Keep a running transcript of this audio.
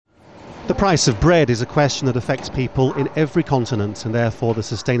The price of bread is a question that affects people in every continent, and therefore the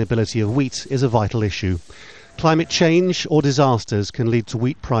sustainability of wheat is a vital issue. Climate change or disasters can lead to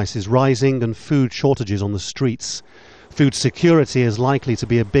wheat prices rising and food shortages on the streets. Food security is likely to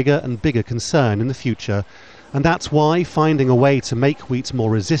be a bigger and bigger concern in the future, and that's why finding a way to make wheat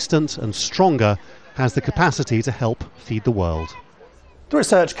more resistant and stronger has the capacity to help feed the world. The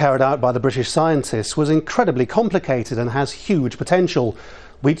research carried out by the British scientists was incredibly complicated and has huge potential.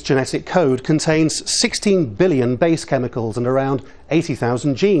 Wheat's genetic code contains 16 billion base chemicals and around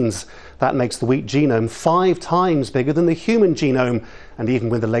 80,000 genes. That makes the wheat genome 5 times bigger than the human genome, and even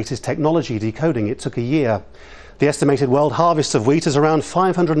with the latest technology, decoding it took a year. The estimated world harvest of wheat is around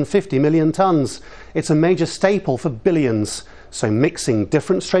 550 million tonnes. It's a major staple for billions, so mixing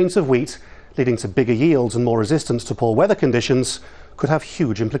different strains of wheat, leading to bigger yields and more resistance to poor weather conditions, could have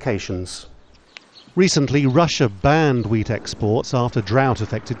huge implications. Recently, Russia banned wheat exports after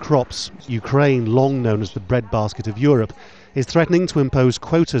drought-affected crops. Ukraine, long known as the breadbasket of Europe, is threatening to impose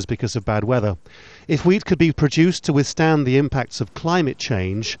quotas because of bad weather. If wheat could be produced to withstand the impacts of climate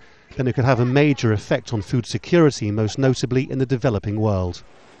change, then it could have a major effect on food security, most notably in the developing world.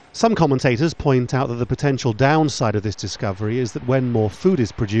 Some commentators point out that the potential downside of this discovery is that when more food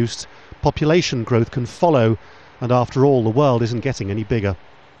is produced, population growth can follow, and after all, the world isn't getting any bigger.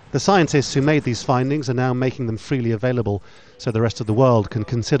 The scientists who made these findings are now making them freely available so the rest of the world can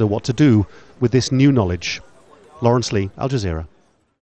consider what to do with this new knowledge. Laurence Lee, Al Jazeera.